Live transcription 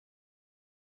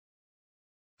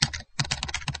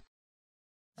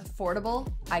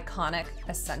Affordable, iconic,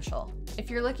 essential. If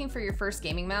you're looking for your first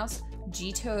gaming mouse,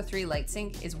 G203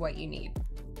 LightSync is what you need.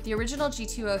 The original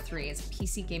G203 is a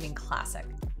PC gaming classic,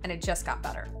 and it just got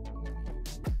better.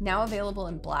 Now available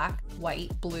in black,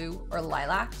 white, blue, or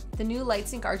lilac, the new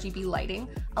LightSync RGB lighting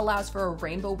allows for a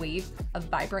rainbow wave of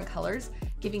vibrant colors,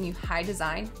 giving you high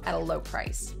design at a low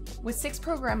price. With 6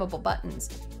 programmable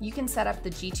buttons, you can set up the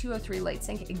G203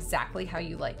 LightSync exactly how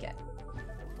you like it.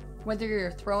 Whether you're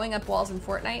throwing up walls in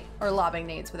Fortnite or lobbing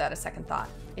nades without a second thought,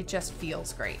 it just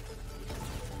feels great.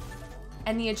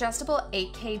 And the adjustable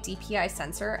 8K DPI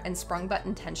sensor and sprung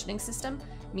button tensioning system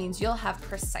means you'll have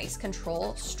precise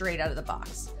control straight out of the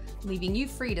box, leaving you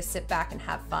free to sit back and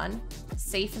have fun,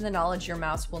 safe in the knowledge your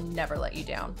mouse will never let you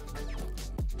down.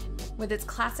 With its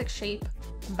classic shape,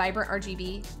 vibrant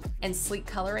RGB, and sleek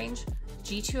color range,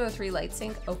 G203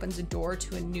 LightSync opens a door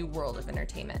to a new world of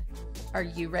entertainment. Are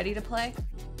you ready to play?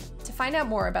 To find out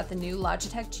more about the new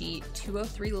Logitech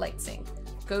G203 LightSync,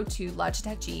 go to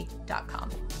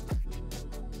logitechg.com.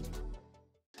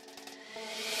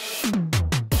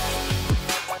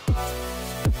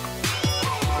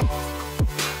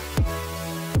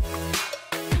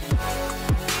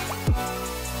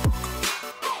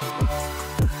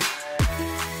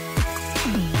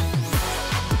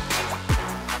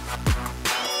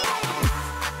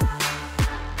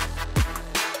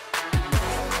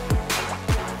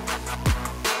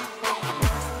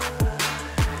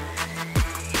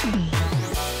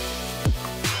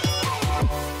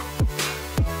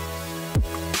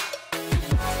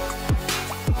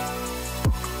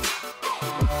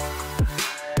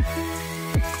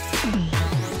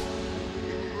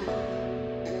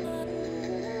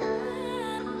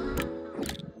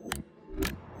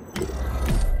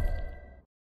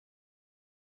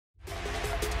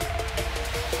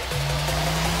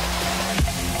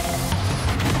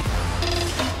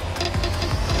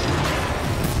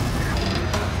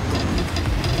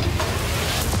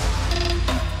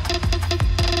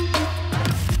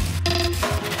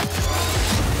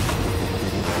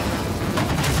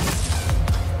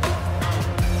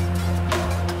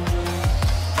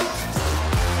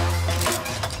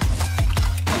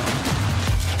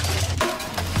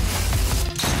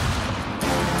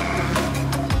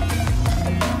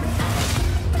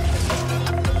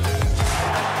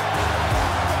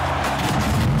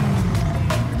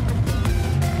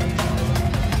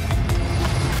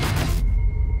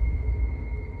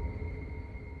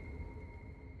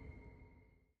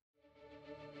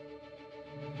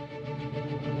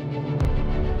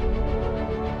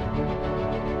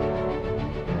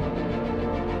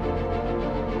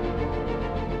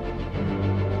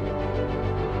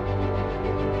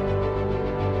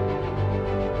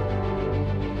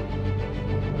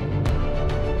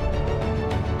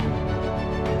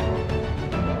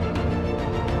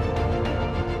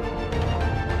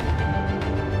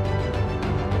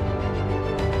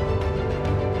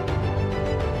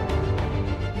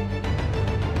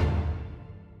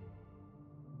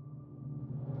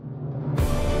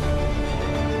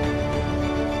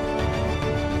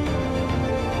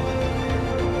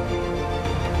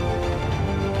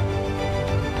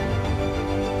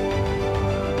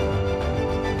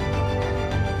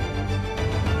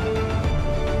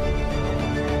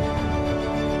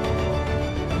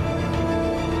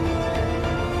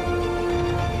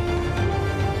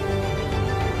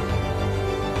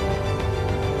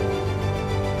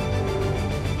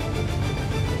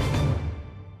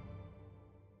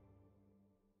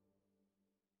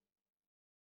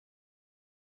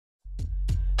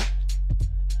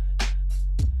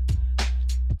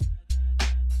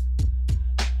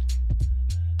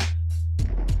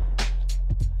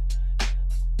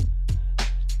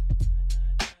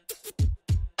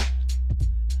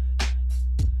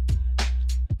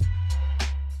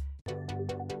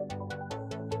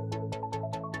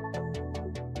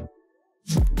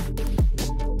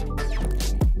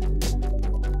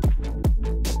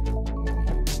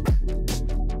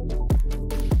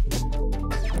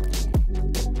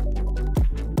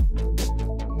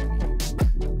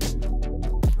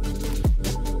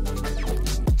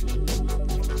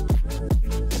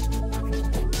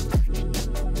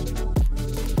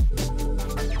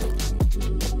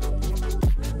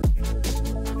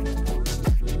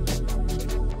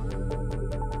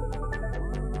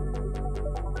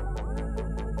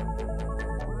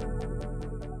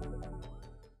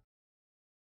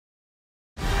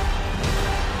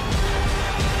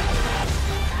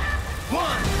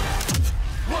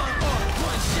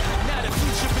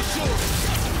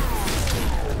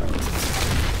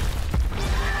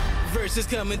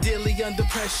 just coming daily under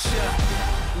pressure.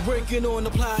 Working on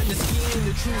applying the scheme.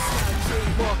 The true style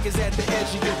trademark is at the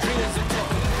edge of your dreams. I'm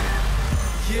talking,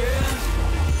 yeah.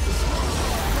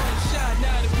 One shot,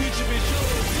 now the future is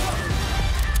yours.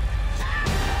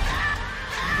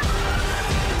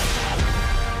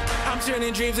 I'm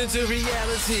turning dreams into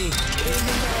reality. In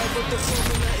the lab with the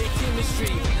formula and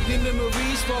chemistry. The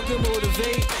memories spark and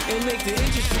motivate and make the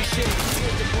industry shake.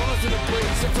 Get the bars in the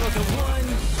breaks. I'm talking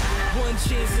one chance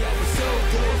that was so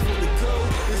good for the goal.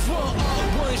 It's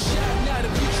one shot, now the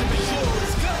future is yours.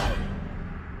 Let's go.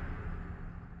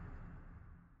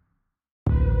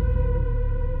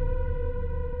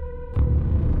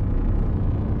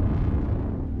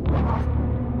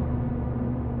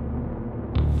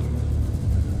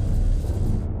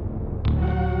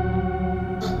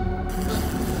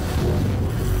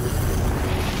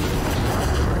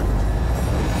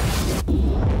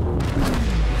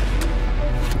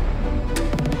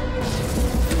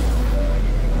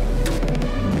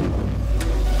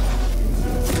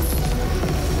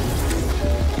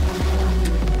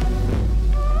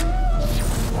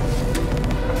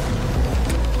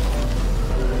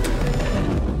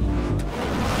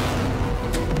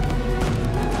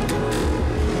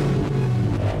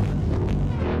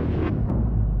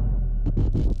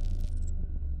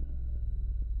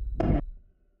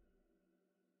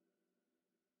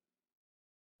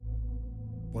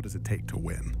 What does it take to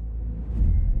win?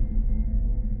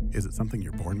 Is it something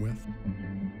you're born with?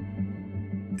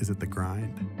 Is it the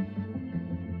grind?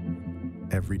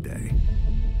 Every day.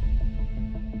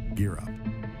 Gear up.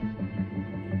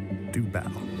 Do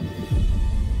battle.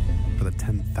 For the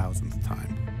 10,000th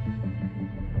time.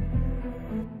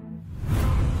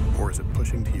 Or is it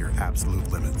pushing to your absolute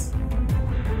limits?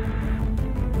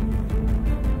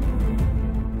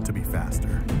 To be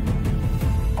faster.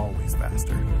 Always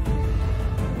faster.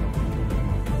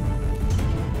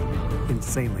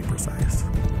 Insanely precise.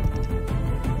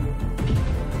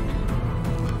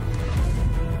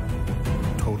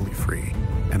 Totally free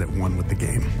and at one with the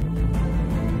game.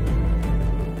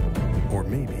 Or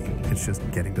maybe it's just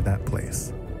getting to that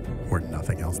place where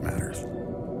nothing else matters.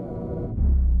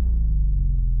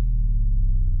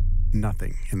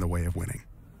 Nothing in the way of winning.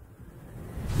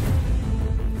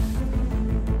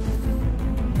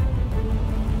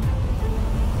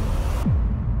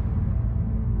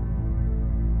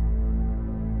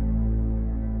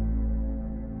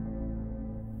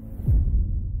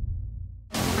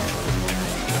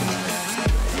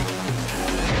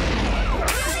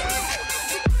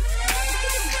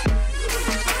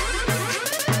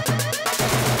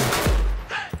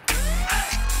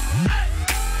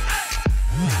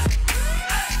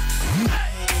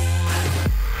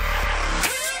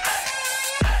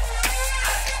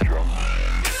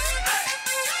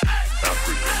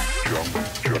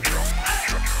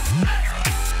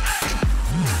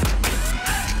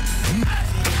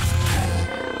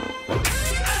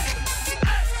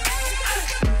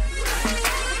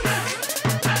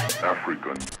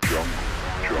 African jungle,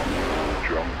 jungle,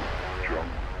 jungle,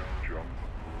 jungle.